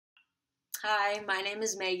Hi, my name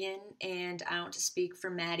is Megan, and I want to speak for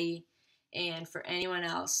Maddie and for anyone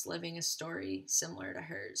else living a story similar to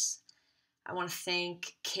hers. I want to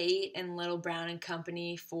thank Kate and Little Brown and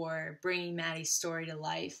Company for bringing Maddie's story to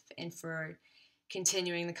life and for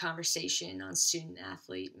continuing the conversation on student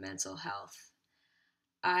athlete mental health.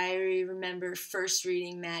 I remember first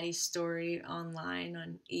reading Maddie's story online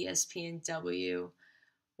on ESPNW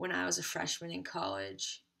when I was a freshman in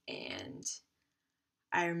college, and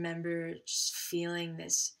I remember just feeling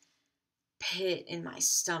this pit in my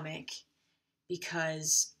stomach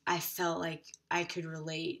because I felt like I could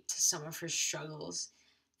relate to some of her struggles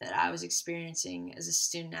that I was experiencing as a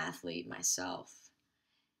student athlete myself.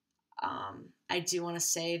 I do want to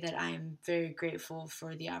say that I am very grateful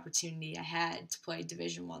for the opportunity I had to play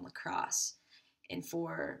Division I lacrosse and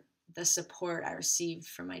for the support I received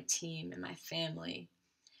from my team and my family.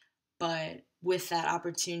 But with that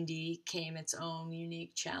opportunity came its own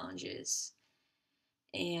unique challenges.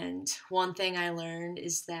 And one thing I learned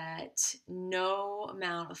is that no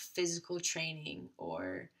amount of physical training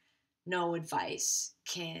or no advice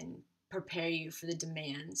can prepare you for the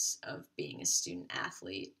demands of being a student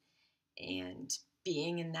athlete and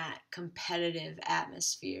being in that competitive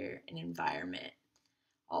atmosphere and environment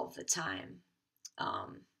all the time.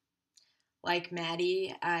 Um, like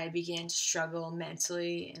Maddie, I began to struggle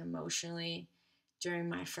mentally and emotionally during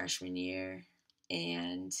my freshman year,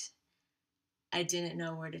 and I didn't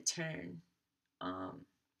know where to turn. Um,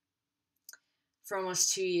 for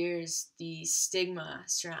almost 2 years, the stigma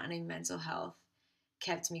surrounding mental health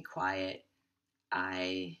kept me quiet.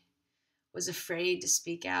 I was afraid to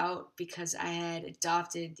speak out because I had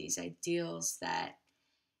adopted these ideals that,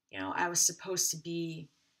 I was supposed to be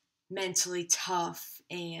mentally tough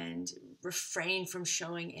and refrain from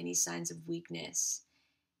showing any signs of weakness.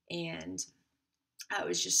 And I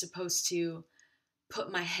was just supposed to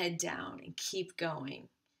put my head down and keep going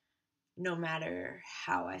no matter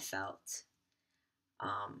how I felt.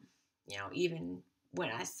 um, even when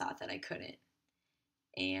I thought that I couldn't.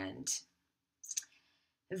 And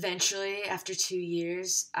eventually, after 2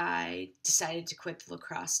 years, I decided to quit the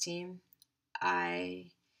lacrosse team.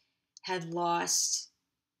 I had lost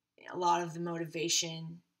a lot of the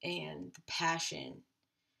motivation and the passion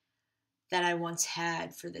that I once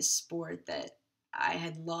had for this sport that I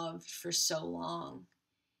had loved for so long.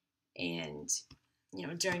 And,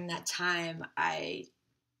 during that time, I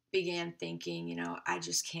began thinking, I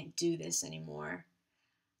just can't do this anymore.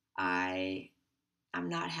 I'm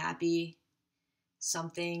not happy.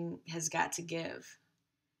 Something has got to give.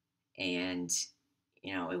 And,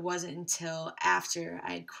 it wasn't until after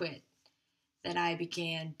I had quit that I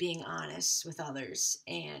began being honest with others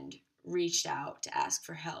and reached out to ask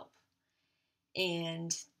for help.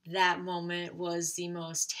 And that moment was the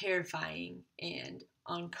most terrifying and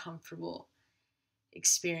uncomfortable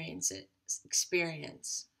experience.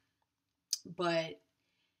 But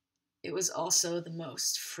it was also the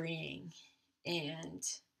most freeing, and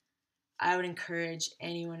I would encourage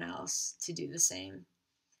anyone else to do the same.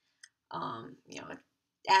 Um, you know,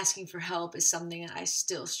 Asking for help is something that I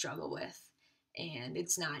still struggle with, and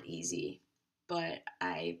it's not easy, but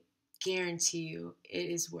I guarantee you it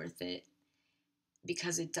is worth it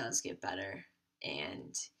because it does get better,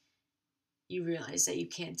 and you realize that you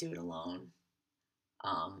can't do it alone.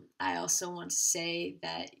 I also want to say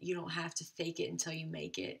that you don't have to fake it until you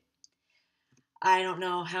make it. I don't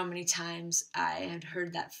know how many times I had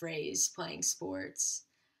heard that phrase playing sports,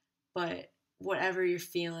 but whatever you're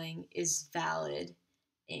feeling is valid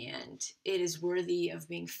and it is worthy of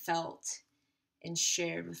being felt and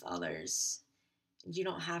shared with others. You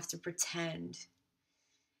don't have to pretend.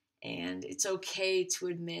 And it's okay to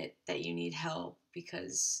admit that you need help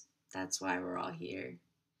because that's why we're all here.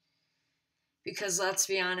 Because let's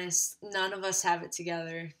be honest, none of us have it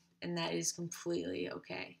together, and that is completely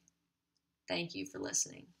okay. Thank you for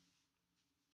listening.